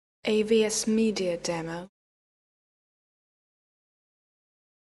AVS Media Demo.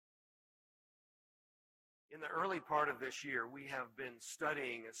 In the early part of this year, we have been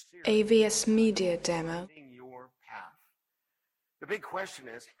studying a series, AVS Media Demo. Finding Your Path. The big question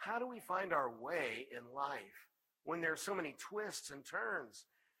is, how do we find our way in life when there's so many twists and turns?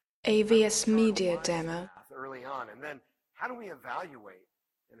 AVS Media Demo. Early on, and then how do we evaluate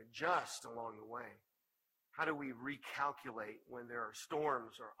and adjust along the way? How do we recalculate when there are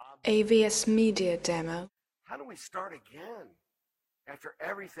storms or obstacles? AVS Media Demo. How do we start again after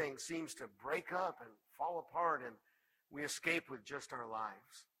everything seems to break up and fall apart and we escape with just our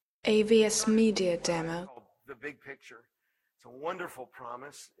lives? AVS Media Demo. Called The Big Picture. It's a wonderful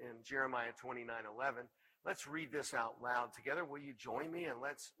promise in Jeremiah 29:11. Let's read this out loud together. Will you join me? And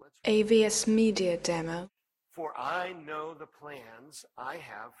let's AVS Media Demo. For I know the plans I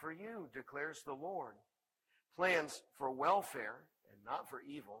have for you, declares the Lord. Plans for welfare and not for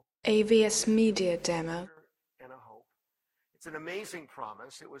evil. AVS Media Demo. And a hope. It's an amazing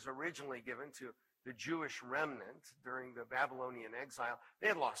promise. It was originally given to the Jewish remnant during the Babylonian exile. They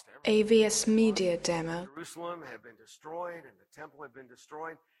had lost everything. AVS Media Demo. Jerusalem had been destroyed and the temple had been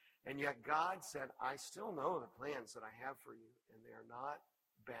destroyed. And yet God said, I still know the plans that I have for you, and they are not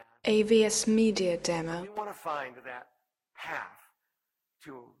bad. AVS Media Demo. We want to find that path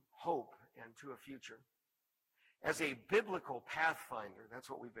to hope and to a future. As a biblical pathfinder, that's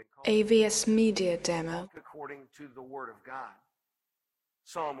what we've been called. AVS Media Demo. According to the Word of God.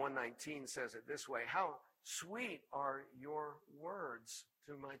 Psalm 119 says it this way, how sweet are your words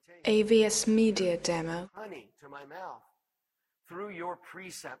to my taste. AVS Media Demo. Honey to my mouth. Through your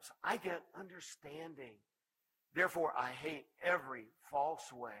precepts, I get understanding. Therefore, I hate every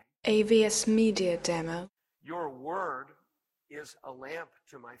false way. AVS Media Demo. Your word is a lamp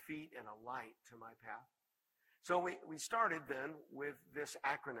to my feet and a light to my path. So we started then with this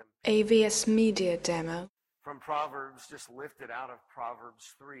acronym. AVS Media Demo. From Proverbs, just lifted out of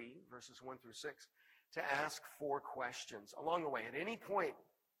Proverbs 3, verses 1 through 6, to ask 4 questions along the way. At any point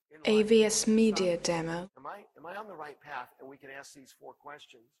in life, AVS Media Demo. Am I on the right path? And we can ask these 4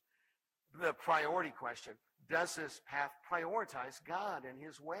 questions. The priority question, does this path prioritize God and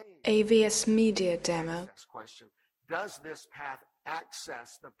his ways? AVS Media Demo. Access question, does this path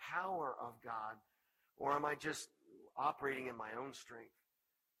access the power of God? Or am I just operating in my own strength?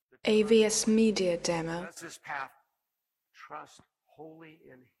 AVS Media Demo. Does this path trust wholly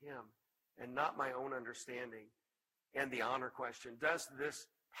in him and not my own understanding? And the honor question, does this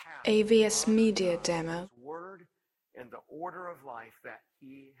path AVS honor Media God's Demo. word and the order of life that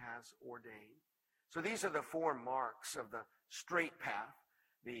he has ordained? So these are the 4 marks of the straight path,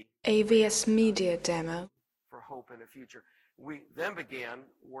 the AVS Media Demo. for hope in the future. We then began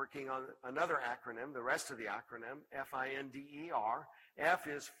working on another acronym, the rest of the acronym, FINDER. F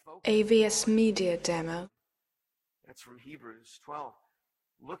is focus. AVS Media Demo. That's from Hebrews 12.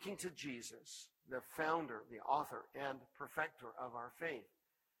 Looking to Jesus, the founder, the author, and perfecter of our faith.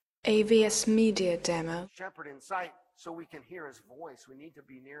 AVS Media Demo. Shepherd in sight, so we can hear his voice. We need to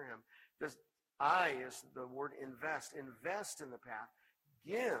be near him. I is the word invest. Invest in the path.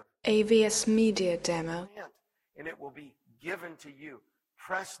 Give. AVS Media Demo. Plant, and it will be given to you.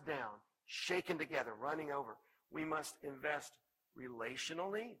 Pressed down, shaken together, running over. We must invest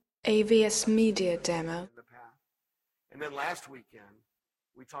relationally AVS Media Demo. in the path. And then last weekend,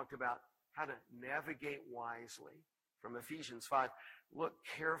 we talked about how to navigate wisely from Ephesians 5. Look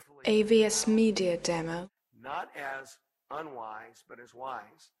carefully. AVS Media Demo. Not as unwise, but as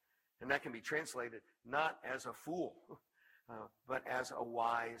wise. And that can be translated not as a fool, but as a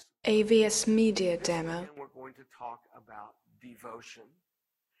wise. AVS Media This Demo. weekend we're going to talk about devotion.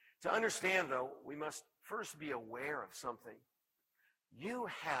 To understand, though, we must first be aware of something. You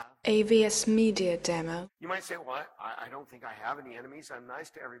have. AVS Media Demo. You might say, well, I don't think I have any enemies. I'm nice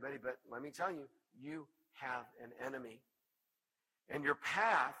to everybody. But let me tell you, you have an enemy. And your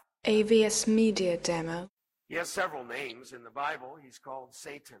path. AVS Media Demo. He has several names in the Bible. He's called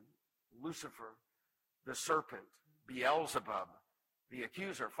Satan, Lucifer, the serpent, Beelzebub, the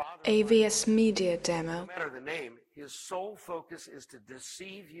accuser, father. AVS Media No Demo. matter the name, his sole focus is to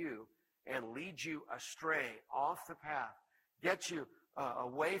deceive you and lead you astray off the path, get you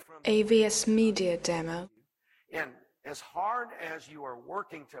away from AVS Media Demo. And as hard as you are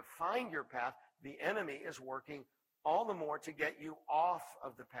working to find your path, the enemy is working all the more to get you off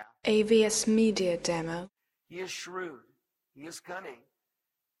of the path. AVS Media Demo. He is shrewd. He is cunning.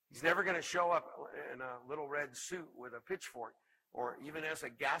 He's never going to show up in a little red suit with a pitchfork or even as a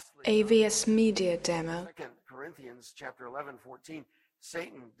ghastly. AVS Media Demo. 2 Corinthians chapter 11:14,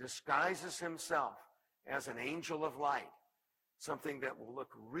 Satan disguises himself as an angel of light. something that will look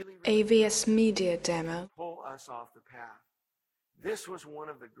really AVS Media Demo. pull us off the path. This was one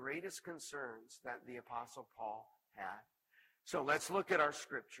of the greatest concerns that the Apostle Paul had. So let's look at our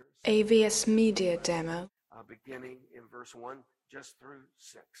scriptures, AVS Media Demo. beginning in verse 1 just through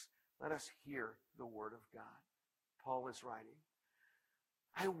 6. Let us hear the word of God. Paul is writing,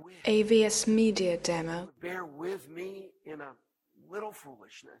 I wish AVS Media you Demo. would bear with me in a little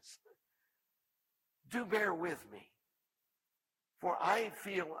foolishness. Do bear with me, for I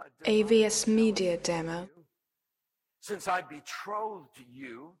feel a divine AVS Media jealousy for Demo. you, since I betrothed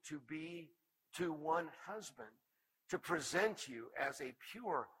you to be to one husband, to present you as a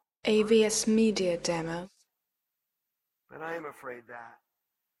pure AVS Media Demo. But I am afraid that,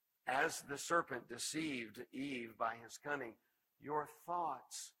 as the serpent deceived Eve by his cunning, your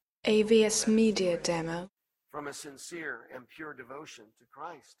thoughts AVS Media Demo. from a sincere and pure devotion to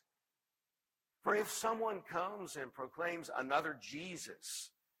Christ. For if someone comes and proclaims another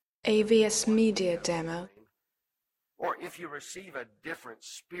Jesus, AVS Media Demo. or if you receive a different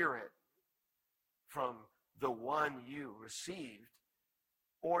spirit from the one you received,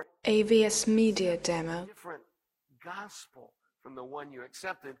 or AVS Media Demo. different gospel from the one you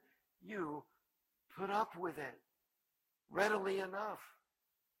accepted, you put up with it readily enough.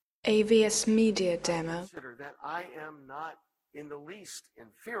 AVS Media I Demo. consider that I am not in the least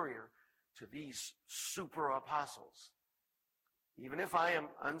inferior to these super apostles. Even if I am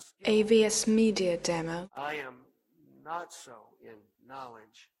unskilled, AVS Media Demo. I am not so in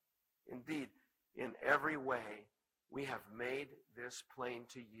knowledge. Indeed, in every way, we have made this plain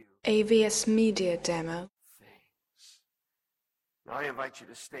to you. AVS Media Demo. Things. Now I invite you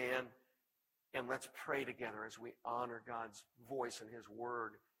to stand and let's pray together as we honor God's voice and his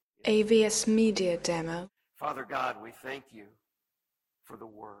word. AVS Media Demo. Father God, we thank you for the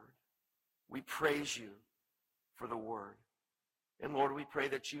word. We praise you for the word. And Lord, we pray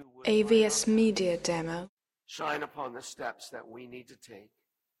that you would AVS Media Demo. shine upon the steps that we need to take.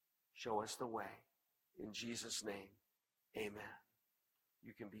 Show us the way. In Jesus' name, amen.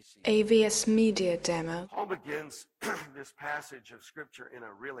 You can be seated. AVS Media Demo. Paul begins this passage of Scripture in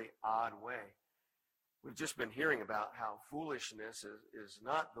a really odd way. We've just been hearing about how foolishness is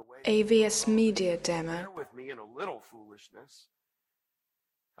not the way. AVS Media Demo. Bear with me in a little foolishness.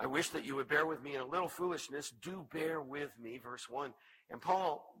 I wish that you would bear with me in a little foolishness. Do bear with me, verse 1. And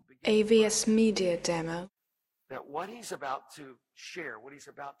Paul begins AVS Media Demo. that what he's about to share, what he's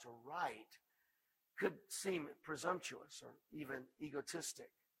about to write, could seem presumptuous or even egotistic.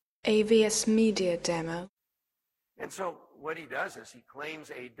 AVS Media Demo. And so what he does is he claims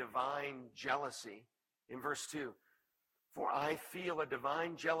a divine jealousy in verse 2. For I feel a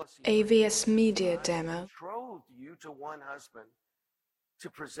divine jealousy. AVS Media I Demo. betrothed you to one husband to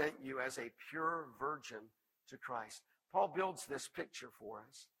present you as a pure virgin to Christ. Paul builds this picture for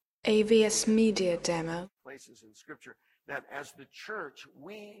us. AVS Media Demo. Places in Scripture that as the church,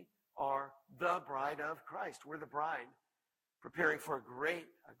 we are the bride of Christ. We're the bride preparing for a great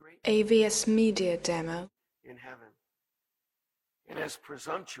AVS Media Demo. in heaven. And as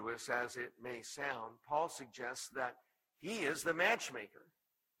presumptuous as it may sound, Paul suggests that he is the matchmaker.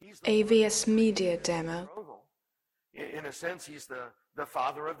 He's the AVS Media Demo. betrothal. In a sense, he's the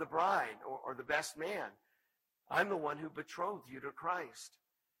father of the bride or the best man. I'm the one who betrothed you to Christ.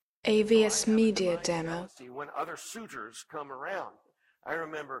 AVS So I have a Media divine Demo. jealousy when other suitors come around. I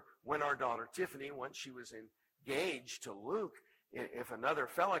remember when our daughter Tiffany, once she was engaged to Luke, if another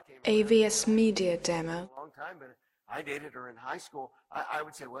fella came around, AVS Media Demo. a long time, but I dated her in high school, I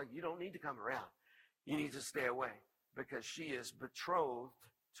would say, well, you don't need to come around. You need to stay away because she is betrothed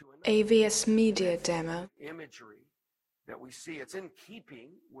to another. AVS Media Demo. Imagery that we see, it's in keeping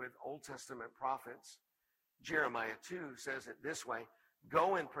with Old Testament prophets. Jeremiah 2 says it this way,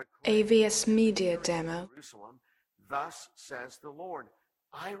 go and proclaim AVS Media in Demo. Jerusalem, thus says the Lord,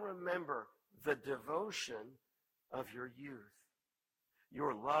 I remember the devotion of your youth,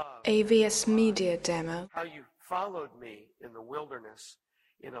 your love, AVS Media Demo. how you followed me in the wilderness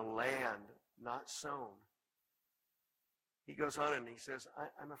in a land not sown. He goes on and he says,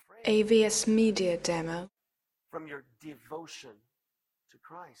 I'm afraid AVS Media Demo. from your devotion to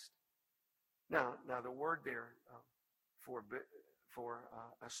Christ. Now the word there for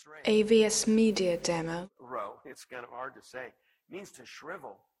astray, AVS Media Demo. row, it's kind of hard to say, means to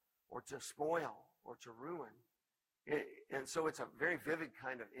shrivel or to spoil or to ruin. And so it's a very vivid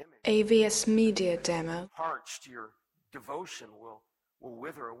kind of image. AVS Media Demo. Parched, your devotion will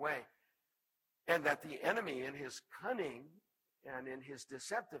wither away. And that the enemy in his cunning and in his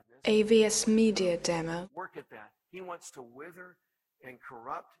deceptiveness AVS Media Demo. work at that. He wants to wither and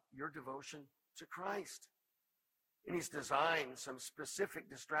corrupt your devotion to Christ. And he's designed some specific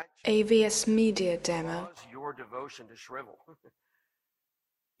distractions AVS Media to Demo. cause your devotion to shrivel.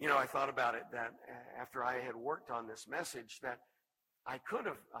 You know, I thought about it that after I had worked on this message that I could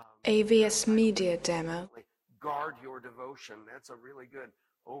have AVS Media Demo. guard your devotion. That's a really good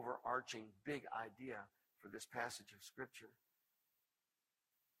overarching big idea for this passage of Scripture.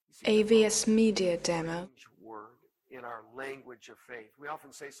 You see, AVS Media devotion is a Demo. strange word in our language of faith. We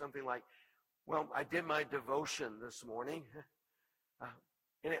often say something like, well, I did my devotion this morning.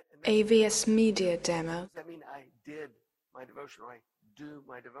 And that's, AVS Media does Demo. that mean I did my devotion or I do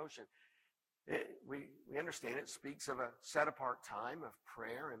my devotion? We understand it speaks of a set-apart time of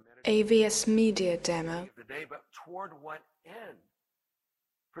prayer and meditation AVS Media at the beginning Demo. of the day, but toward what end?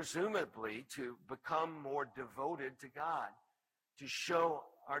 Presumably to become more devoted to God, to show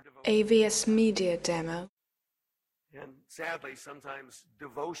our devotion. AVS Media Demo. And sadly, sometimes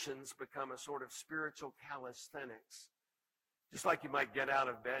devotions become a sort of spiritual calisthenics. Just like you might get out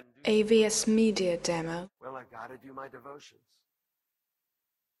of bed and do, AVS Media Demo. well, I got to do my devotions.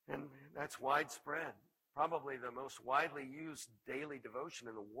 And that's widespread. Probably the most widely used daily devotion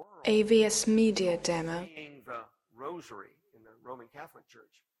in the world. AVS Media Demo. Being the Rosary in the Roman Catholic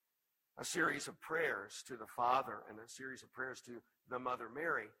Church. A series of prayers to the Father and a series of prayers to the Mother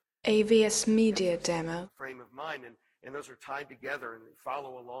Mary. AVS Media Demo. Frame of mind, and those are tied together and they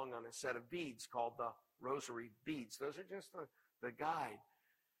follow along on a set of beads called the Rosary beads. Those are just the guide.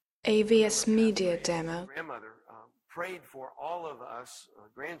 AVS Media Demo. Grandmother prayed for all of us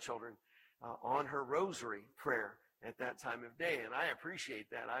grandchildren on her Rosary prayer at that time of day, and I appreciate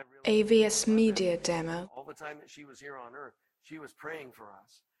that. I really AVS Media Demo. all the time that she was here on earth, she was praying for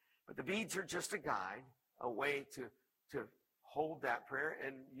us. But the beads are just a guide, a way to hold that prayer,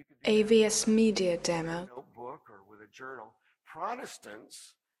 and you could do that AVS Media with a Demo. notebook or with a journal.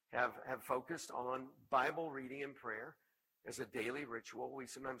 Protestants have focused on Bible reading and prayer as a daily ritual. We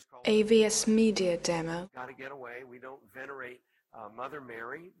sometimes call it AVS Media Demo. got to get away. We don't venerate Mother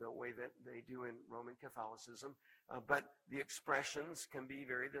Mary the way that they do in Roman Catholicism, but the expressions can be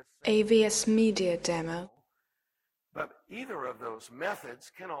very the same. AVS Media Demo. But either of those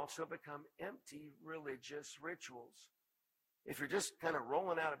methods can also become empty religious rituals. If you're just kind of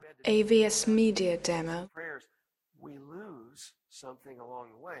rolling out of bed to do AVS Media Demo. prayers, we lose something along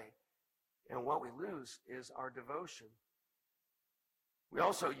the way. And what we lose is our devotion. We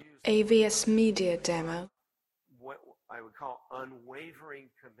also use AVS Media Demo. what I would call unwavering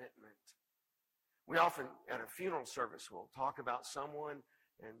commitment. We often, at a funeral service, will talk about someone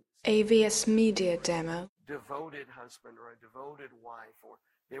and AVS Media Demo. devoted husband or a devoted wife, or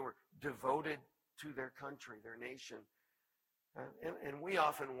they were devoted to their country, their nation. And we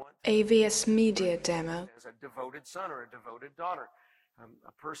often want AVS Media Demo. as a devoted son or a devoted daughter,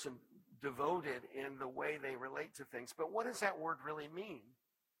 a person devoted in the way they relate to things. But what does that word really mean?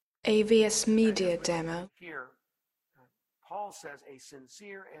 AVS Media Demo. Here, Paul says a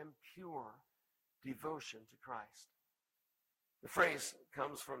sincere and pure devotion to Christ. The phrase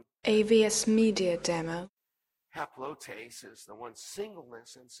comes from AVS Media Demo. haplotes, is the one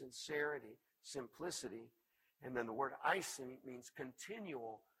singleness and sincerity, simplicity. And then the word eisen means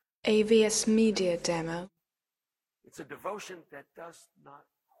continual. AVS Media Demo. It's a devotion that does not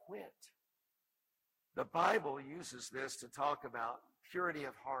quit. The Bible uses this to talk about purity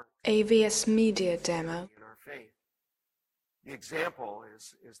of heart AVS Media Demo. in our faith. The example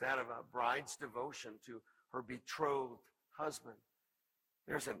is that of a bride's devotion to her betrothed husband.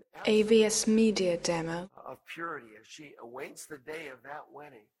 There's an absolute AVS Media Demo. of purity as she awaits the day of that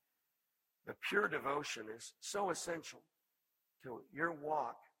wedding. The pure devotion is so essential to your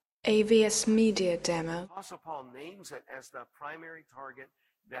walk. AVS Media Demo. Apostle Paul names it as the primary target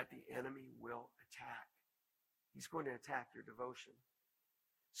that the enemy will attack. He's going to attack your devotion.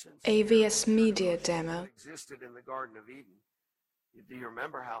 Sincere AVS Media devotion Demo. that existed in the Garden of Eden. Do you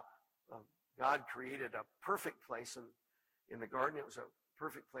remember how God created a perfect place in the garden? It was a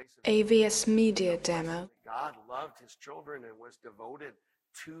perfect place. AVS Media Demo. God loved his children and was devoted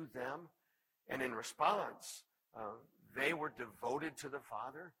to them. And in response, they were devoted to the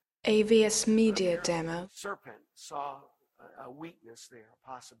Father. AVS Media The Demo. serpent saw a weakness there, a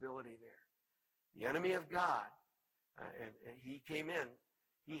possibility there. The enemy of God, and he came in.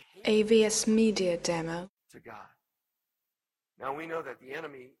 He hated AVS Media Demo. to God. Now we know that the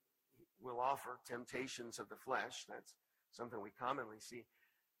enemy will offer temptations of the flesh. That's something we commonly see.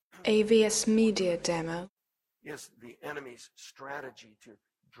 AVS Media Demo. Is the enemy's strategy to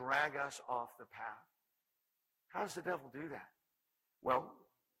drag us off the path. How does the devil do that? Well,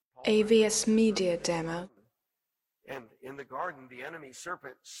 Paul AVS Media Demo. And in the garden, the enemy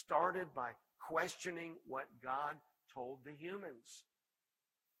serpent started by questioning what God told the humans.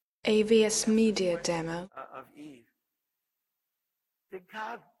 AVS Media Demo. Of Eve. Did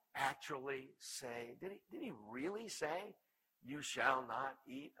God actually say, did he really say, you shall not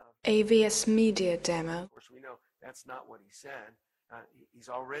eat of? AVS Media Demo. Of course, we know that's not what he said. He's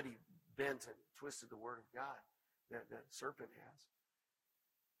already bent and twisted the word of God, the serpent has.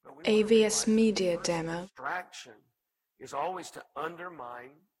 But we want to realize AVS Media the first Demo. distraction is always to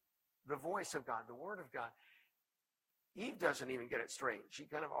undermine the voice of God, the word of God. Eve doesn't even get it straight. She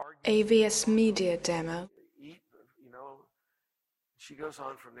kind of argues. AVS Media Demo. Eat, she goes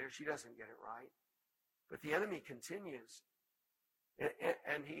on from there. She doesn't get it right. But the enemy continues.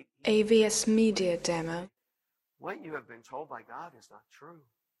 And he AVS Media Demo. what you have been told by God is not true.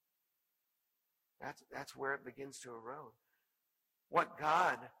 That's where it begins to erode. What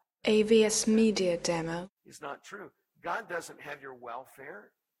God AVS Media Demo. is not true. God doesn't have your welfare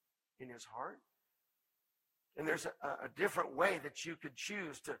in his heart. And there's a different way that you could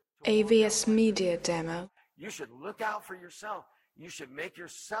choose to AVS Media Demo. You should look out for yourself. You should make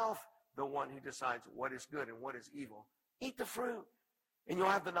yourself the one who decides what is good and what is evil. Eat the fruit, and you'll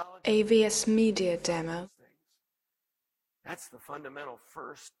have the knowledge AVS Media of Demo. those things. That's the fundamental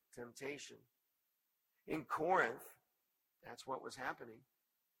first temptation. In Corinth, that's what was happening.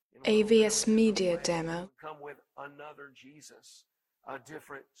 AVS Media Demo. Come with another Jesus, a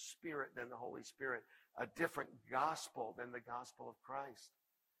different spirit than the Holy Spirit, a different gospel than the gospel of Christ.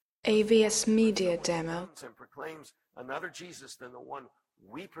 AVS Media Someone Demo. comes and proclaims another Jesus than the one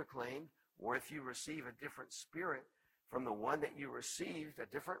we proclaimed, or if you receive a different spirit from the one that you received, a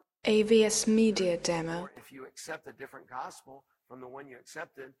different, AVS Media Demo. or if you accept a different gospel from the one you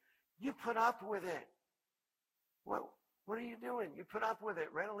accepted, you put up with it. What are you doing? You put up with it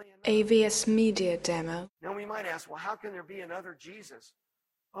readily enough. AVS Media Demo. Now we might ask, well, how can there be another Jesus?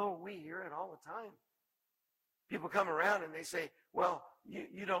 Oh, we hear it all the time. People come around and they say, well,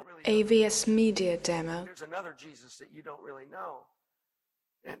 you don't really know. AVS Media Demo. There's another Jesus that you don't really know.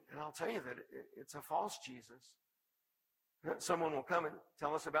 And I'll tell you that it's a false Jesus. Someone will come and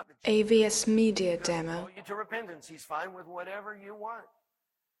tell us about the Jesus AVS Media who doesn't Demo. call you to repentance. He's fine with whatever you want.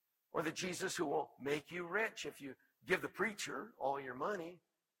 Or the Jesus who will make you rich if you give the preacher all your money.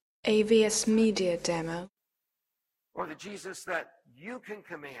 AVS Media Demo. Or the Jesus that you can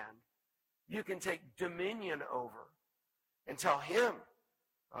command, you can take dominion over and tell him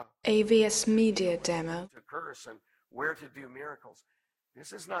AVS Media Demo. to curse and where to do miracles.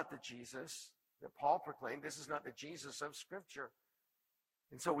 This is not the Jesus that Paul proclaimed. This is not the Jesus of Scripture.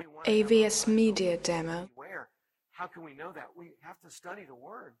 And so we want to have our AVS eyes Media open. Demo. Beware. How can we know that? We have to study the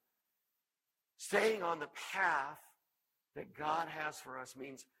Word. Staying on the path that God has for us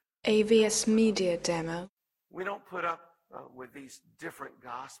means AVS Media Demo. we don't put up with these different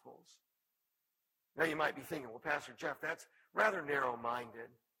gospels. Now you might be thinking, well, Pastor Jeff, that's rather narrow-minded.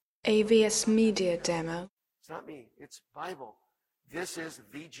 AVS Media Demo. It's not me. It's Bible. This is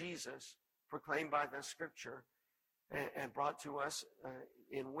the Jesus proclaimed by the Scripture and brought to us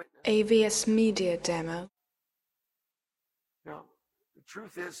in witness. AVS Media Demo. Now, the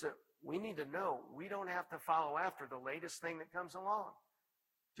truth is that we need to know we don't have to follow after the latest thing that comes along.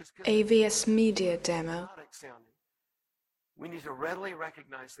 Just because AVS Media it's Demo. exotic sounding. We need to readily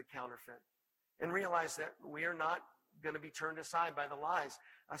recognize the counterfeit and realize that we are not going to be turned aside by the lies.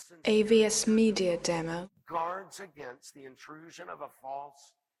 A sincere AVS Media Demo. guards against the intrusion of a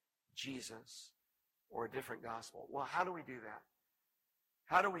false Jesus or a different gospel. Well, how do we do that?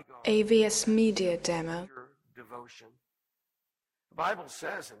 How do we guard AVS Media Demo. your devotion? The Bible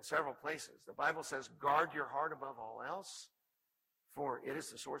says in several places, the Bible says, guard your heart above all else, for it is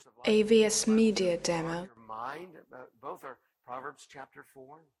the source of life. AVS Media Guard Demo. your mind, both are Proverbs chapter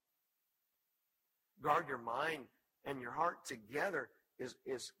 4. Guard your mind and your heart together is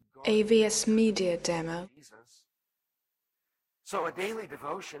guarding AVS Media Demo. Jesus. So a daily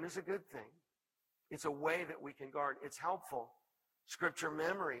devotion is a good thing. It's a way that we can guard. It's helpful. Scripture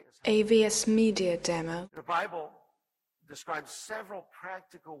memory is helpful. AVS Media Demo. The Bible describes several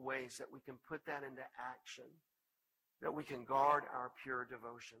practical ways that we can put that into action, that we can guard our pure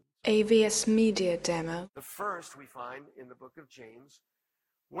devotion. AVS Media Demo. The first we find in the book of James.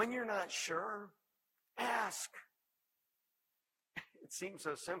 When you're not sure, ask. It seems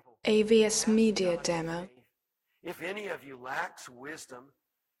so simple. AVS Ask Media God in Demo. faith. If any of you lacks wisdom,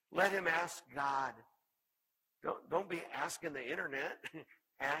 let him ask God. Don't be asking the internet.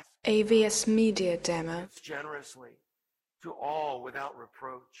 Ask AVS Media Demo. gives generously to all without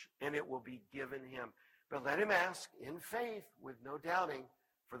reproach, and it will be given him. But let him ask in faith with no doubting,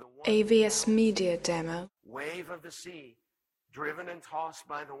 for the one AVS Media Demo. wave of the sea, driven and tossed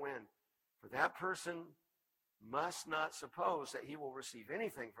by the wind. For that person must not suppose that he will receive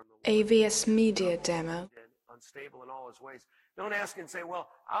anything from the Lord. AVS Media Demo. Unstable in all his ways. Don't ask and say, well,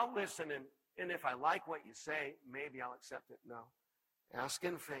 I'll listen, and if I like what you say, maybe I'll accept it. No. Ask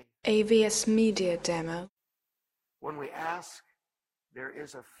in faith. AVS Media Demo. When we ask, there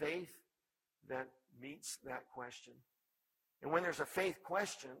is a faith that meets that question. And when there's a faith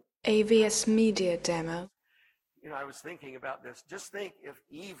question, AVS Media Demo. you know, I was thinking about this. Just think if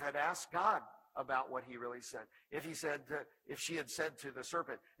Eve had asked God about what he really said. If he said, if she had said to the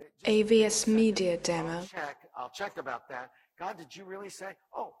serpent, AVS Media Demo. I'll check about that. God, did you really say?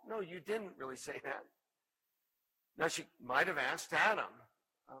 Oh, no, you didn't really say that. Now, she might have asked Adam.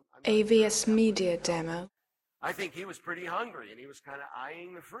 AVS Media Demo. I think he was pretty hungry, and he was kind of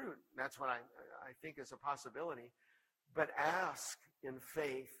eyeing the fruit. That's what I think is a possibility. But ask in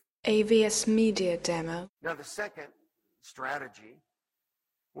faith. AVS Media Demo. Now, the second strategy,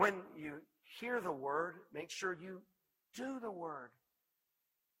 when you hear the word, make sure you do the word.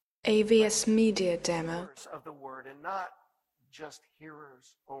 AVS Media Demo. Hearers of the word, and not just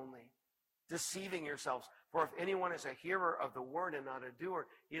hearers only, deceiving yourselves. For if anyone is a hearer of the word and not a doer,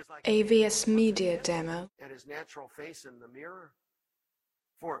 he is like AVS Media Demo. at his natural face in the mirror.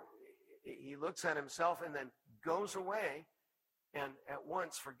 For he looks at himself and then goes away and at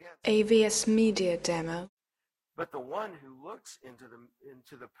once forgets. AVS Media Demo. But the one who looks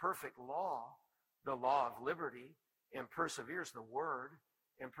into the perfect law, the law of liberty, and perseveres the word,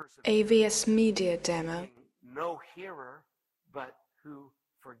 and perseveres, AVS Media Demo. being no hearer, but who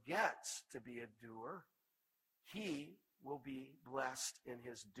forgets to be a doer, he will be blessed in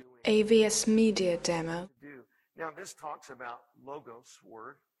his doing. AVS Media Demo. Do. Now, this talks about logos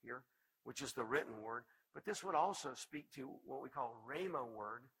word here, which is the written word, but this would also speak to what we call rhema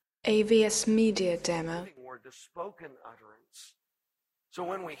word, AVS Media Demo. living word, the spoken utterance. So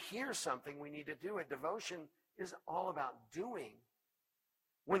when we hear something, we need to do it. Devotion is all about doing.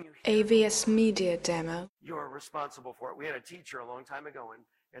 When you hear AVS Media Demo. you're responsible for it. We had a teacher a long time ago, and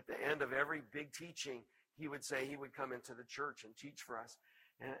at the end of every big teaching, he would say he would come into the church and teach for us.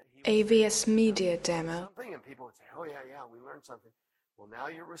 And he would say AVS Media Demo. something, and people would say, oh, yeah, we learned something. Well, now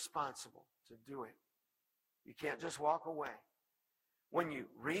you're responsible to do it. You can't just walk away. When you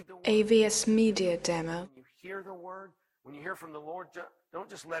read the word, AVS Media Demo. when you hear the word, when you hear from the Lord, don't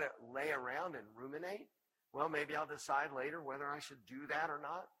just let it lay around and ruminate. Well, maybe I'll decide later whether I should do that or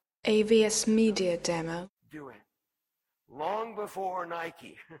not. AVS Media Demo. Do it. Long before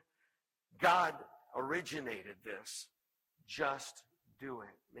Nike, God originated this. Just do it.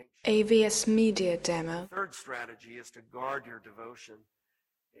 Make sure. AVS Media Demo. Third strategy is to guard your devotion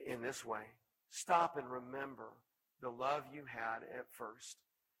in this way. Stop and remember the love you had at first.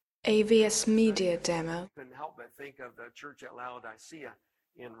 AVS Media Demo. Couldn't help but think of the church at Laodicea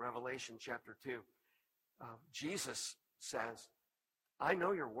in Revelation chapter 2. Jesus says, I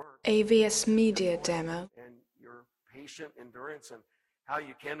know your work AVS Media Demo. and your patient endurance and how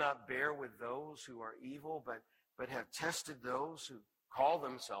you cannot bear with those who are evil, but have tested those who call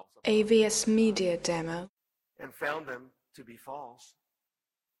themselves AVS Media Demo. and found them to be false.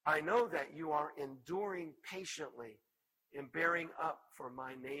 I know that you are enduring patiently in bearing up for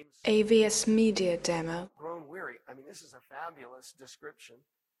my name's sake. AVS Media Demo. Grown weary. I mean, this is a fabulous description,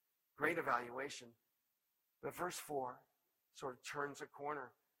 great evaluation. But verse 4 sort of turns a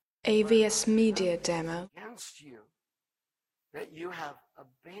corner. AVS Media Demo. Against you, that you have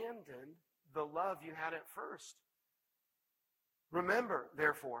abandoned the love you had at first. Remember,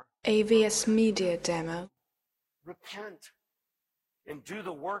 therefore, AVS Media Demo. repent and do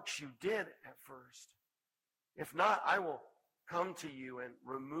the works you did at first. If not, I will come to you and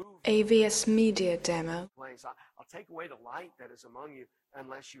remove AVS Media Demo. the place. I'll take away the light that is among you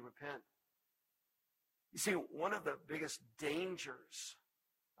unless you repent. You see, one of the biggest dangers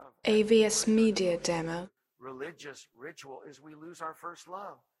of AVS Media Demo. religious ritual is we lose our first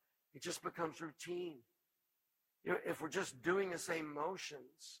love. It just becomes routine. You know, if we're just doing the same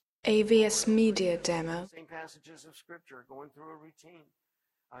motions, AVS Media Demo. same passages of Scripture, going through a routine,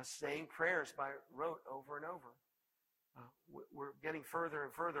 saying prayers by rote over and over, we're getting further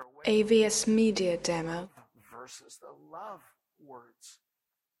and further away AVS Media Demo. versus the love words.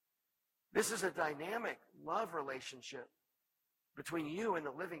 This is a dynamic love relationship between you and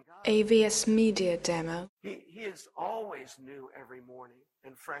the living God. AVS Media Demo. He is always new every morning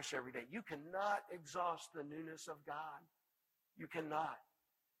and fresh every day. You cannot exhaust the newness of God. You cannot.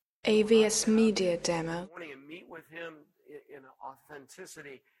 AVS Media Demo. Morning and meet with him in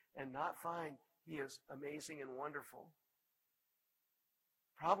authenticity and not find he is amazing and wonderful.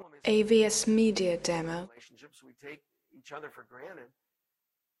 Problem is AVS Media Demo. relationships, we take each other for granted.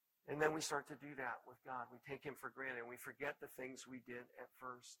 And then we start to do that with God. We take him for granted and we forget the things we did at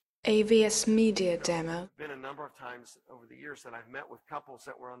first. AVS Media Demo. There's been a number of times over the years that I've met with couples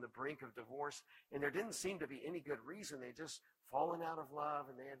that were on the brink of divorce, and there didn't seem to be any good reason. They just fallen out of love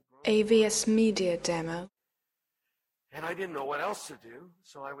and they had grown AVS Media Demo. And I didn't know what else to do,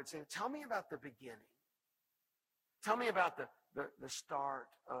 so I would say, tell me about the beginning. Tell me about the start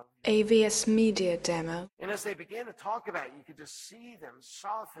of... AVS Media Demo. And as they began to talk about it, you could just see them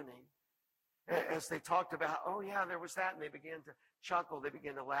softening as they talked about, oh yeah, there was that, and they began to chuckle, they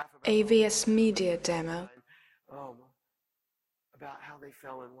began to laugh about AVS Media Demo. About how they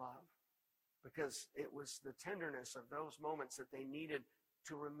fell in love. Because it was the tenderness of those moments that they needed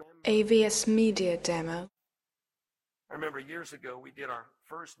to remember. AVS Media Demo. I remember years ago, we did our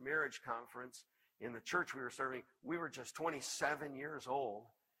first marriage conference in the church we were serving. We were just 27 years old.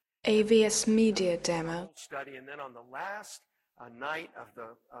 AVS Media Demo. Study, and then on the last night of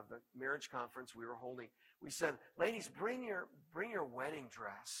the marriage conference we were holding, we said, ladies, bring your wedding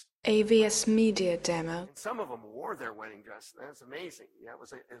dress. AVS Media Demo. And some of them wore their wedding dress. That's amazing. Yeah, it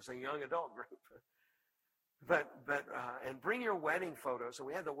was a young adult group. And bring your wedding photos. So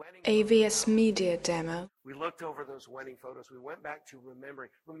we had the wedding AVS Media Demo. We looked over those wedding photos. We went back to remembering.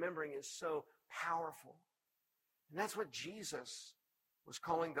 Remembering is so powerful. And that's what Jesus was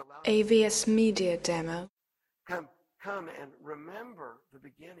calling the loud. AVS Media Demo. Come and remember the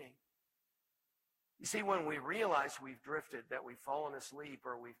beginning. You see, when we realize we've drifted, that we've fallen asleep,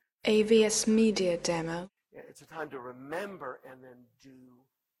 or we've... AVS Media Demo. It's a time to remember and then do.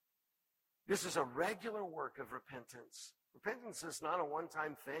 This is a regular work of repentance. Repentance is not a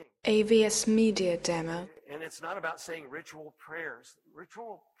one-time thing. AVS Media Demo. And it's not about saying ritual prayers.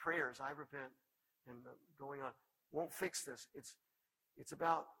 Ritual prayers, I repent, and going on, won't fix this. It's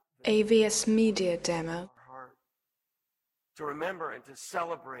about AVS Media Demo. our heart. To remember and to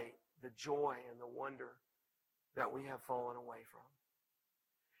celebrate the joy and the wonder that we have fallen away from.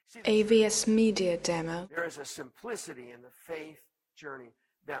 See, AVS Media Demo. there is a simplicity in the faith journey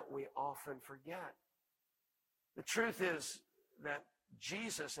that we often forget. The truth is that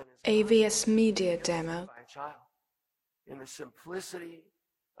Jesus and his AVS Media gospel is Demo. by a child. In the simplicity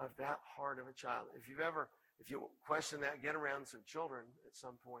of that heart of a child. If you question that, get around some children at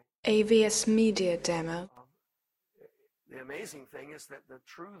some point. AVS Media Demo. The amazing thing is that the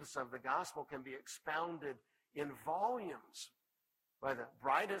truths of the gospel can be expounded in volumes by the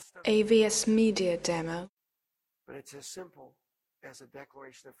brightest of... AVS Media Demo. But it's as simple as a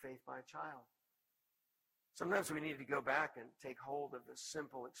declaration of faith by a child. Sometimes we need to go back and take hold of the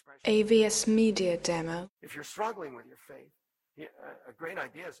simple expression. AVS Media Demo. If you're struggling with your faith, a great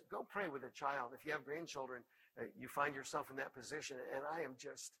idea is go pray with a child. If you have grandchildren, you find yourself in that position, and I am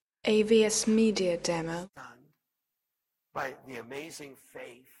just AVS Media Demo. stunned by the amazing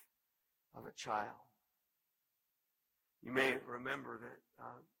faith of a child. You may remember that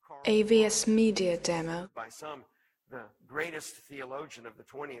Carl AVS Media Demo. by some the greatest theologian of the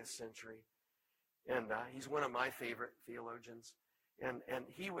 20th century, and he's one of my favorite theologians. And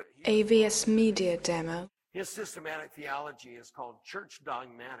AVS Media Demo. his systematic theology is called Church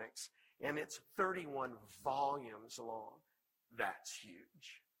Dogmatics, and it's 31 volumes long. That's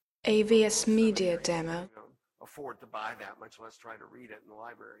huge. AVS Media Demo. You don't afford to buy that, much less try to read it in the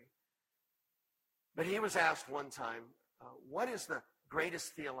library. But he was asked one time, what is the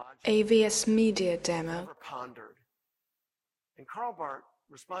greatest theologian AVS Media Demo. ever pondered? And Karl Barth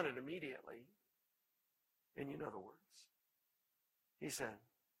responded immediately, and you know the words. He said,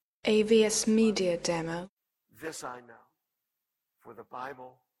 AVS Media Demo. this I know, for the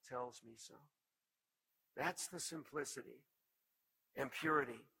Bible tells me so. That's the simplicity and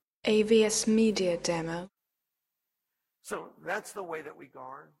purity. AVS Media Demo. So that's the way that we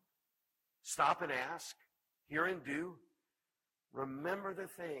guard. Stop and ask, hear and do. Remember the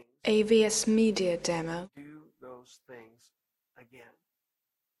things. AVS Media Demo. Do those things again.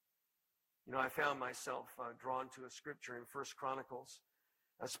 You know, I found myself drawn to a scripture in 1 Chronicles.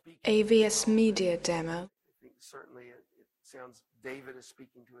 Speaking AVS Media Demo. I think certainly it sounds David is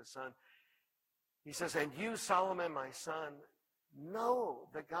speaking to his son. He says, and you, Solomon, my son, know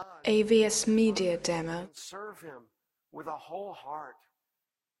the God AVS Media Demo. and serve him with a whole heart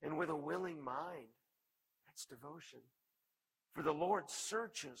and with a willing mind. That's devotion. For the Lord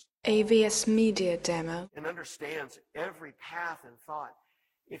searches AVS Media Demo. and understands every path and thought.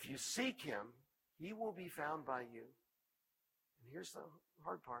 If you seek him, he will be found by you. And here's the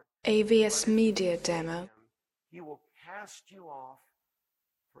hard part. AVS But if you Media forsake Demo. him, he will cast you off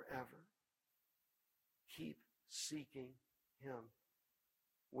forever. Keep seeking him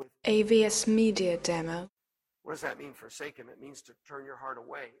with AVS Media Demo. What does that mean, forsake him? It means to turn your heart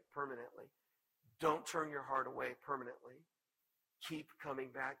away permanently. Don't turn your heart away permanently. Keep coming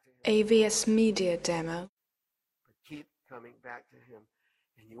back to him. AVS Media Demo. But keep coming back to him,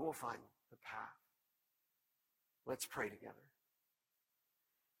 and you will find the path. Let's pray together.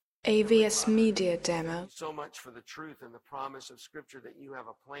 AVS Media Thank Demo. you so much for the truth and the promise of Scripture that you have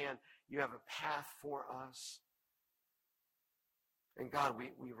a plan, you have a path for us. And God, we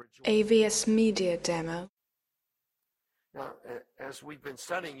rejoice. AVS Media Demo. Now, as we've been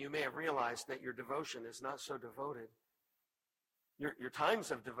studying, you may have realized that your devotion is not so devoted. Your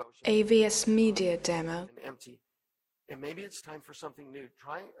times of devotion AVS Media Demo. and empty. And maybe it's time for something new.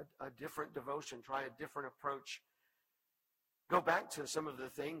 Try a different devotion. Try a different approach. Go back to some of the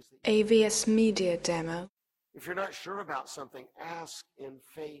things that AVS Media Demo. if you're not sure about something, ask in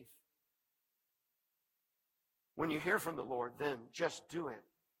faith. When you hear from the Lord, then just do it.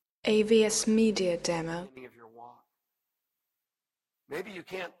 AVS Media Demo. Beginning of your walk. Maybe you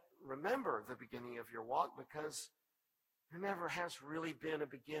can't remember the beginning of your walk because there never has really been a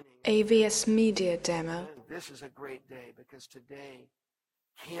beginning. AVS Media Demo. And this is a great day because today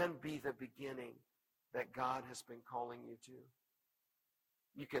can be the beginning that God has been calling you to.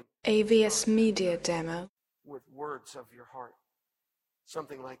 You can AVS Media Demo. with words of your heart.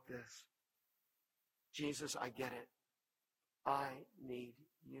 Something like this. Jesus, I get it. I need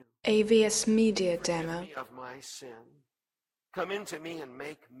you. AVS Media Forgive Demo. me of my sin. Come into me and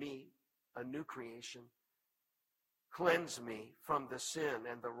make me a new creation. Cleanse me from the sin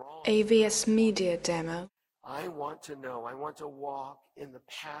and the wrong. AVS Media Demo. I want to know. I want to walk in the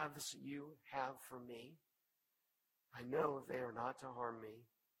paths you have for me. I know they are not to harm me.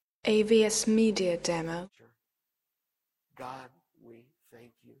 AVS Media Demo. God, we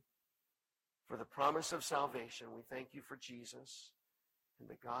thank you for the promise of salvation. We thank you for Jesus and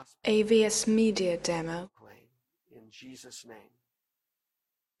the gospel AVS Media Demo. claim. In Jesus' name,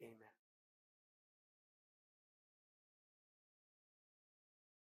 amen.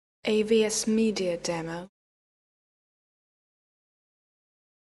 AVS Media Demo.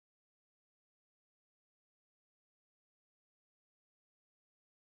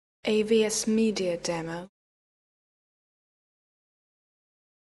 AVS Media Demo.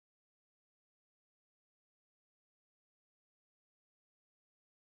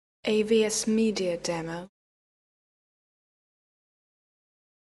 AVS Media Demo.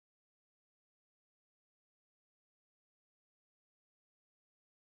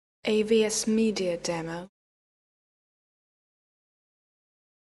 AVS Media Demo.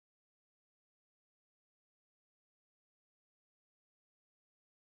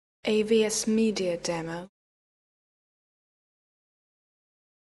 AVS Media Demo.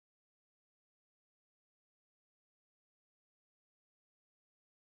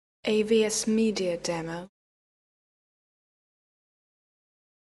 AVS Media Demo.